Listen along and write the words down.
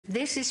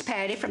This is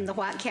Patty from the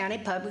White County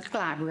Public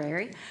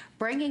Library,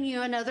 bringing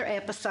you another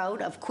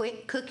episode of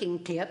Quick Cooking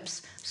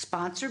Tips,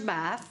 sponsored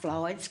by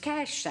Floyd's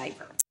Cash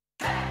Saver.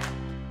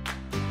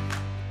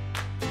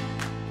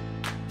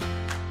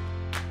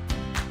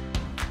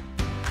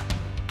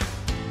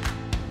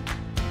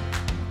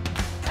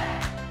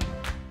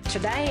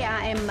 Today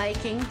I am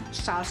making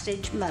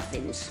sausage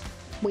muffins.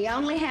 We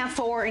only have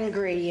 4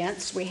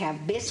 ingredients. We have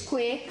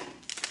Bisquick,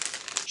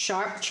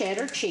 sharp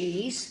cheddar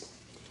cheese,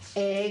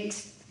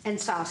 eggs, and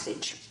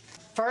sausage.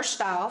 First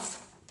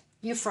off,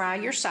 you fry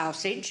your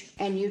sausage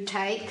and you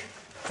take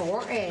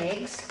 4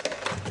 eggs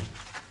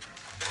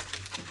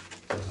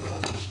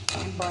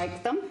and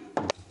break them.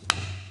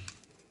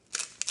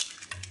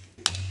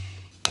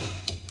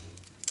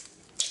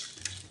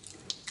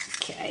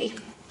 Okay.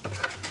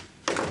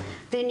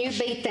 Then you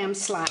beat them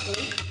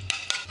slightly.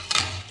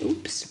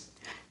 Oops.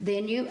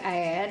 Then you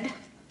add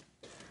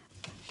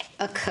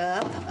a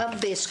cup of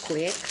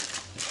Bisquick.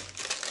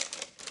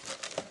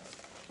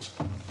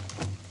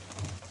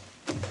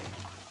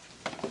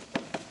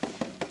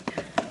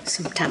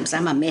 Sometimes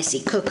I'm a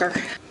messy cooker.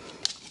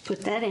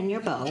 Put that in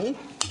your bowl.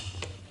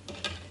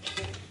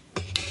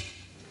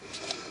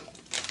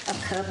 A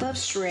cup of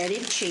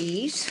shredded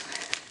cheese.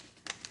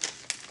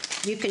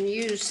 You can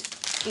use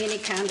any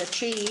kind of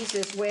cheese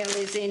as well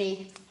as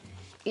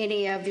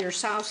any of your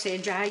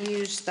sausage. I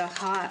use the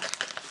hot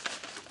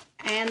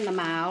and the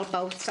mild,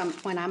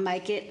 both when I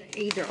make it,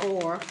 either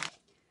or.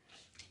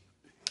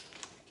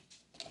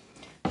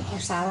 Of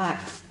course, I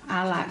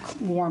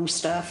like warm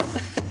stuff.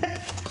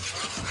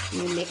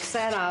 You mix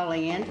that all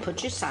in,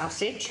 put your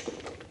sausage,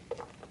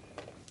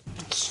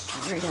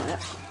 stir it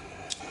up,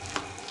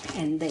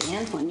 and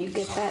then when you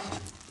get that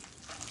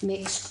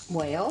mixed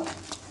well,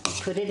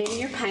 put it in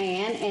your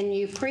pan and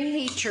you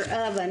preheat your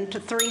oven to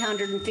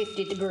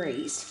 350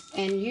 degrees.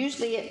 And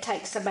usually it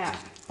takes about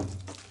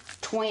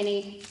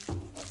 20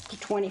 to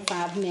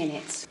 25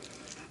 minutes.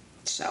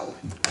 So,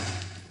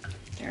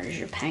 there's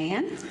your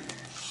pan.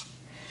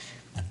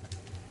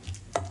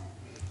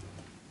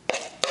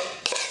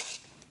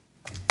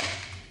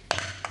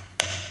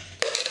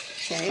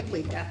 Okay,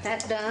 we've got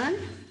that done.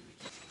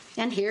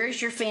 And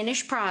here's your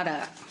finished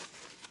product.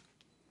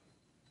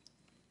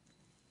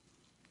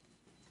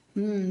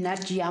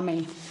 That's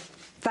yummy.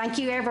 Thank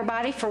you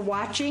everybody for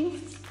watching.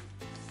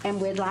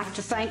 And we'd like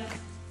to thank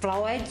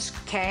Floyd's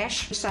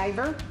Cash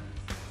Saver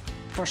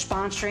for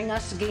sponsoring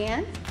us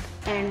again.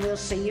 And we'll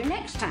see you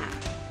next time.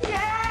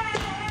 Yay!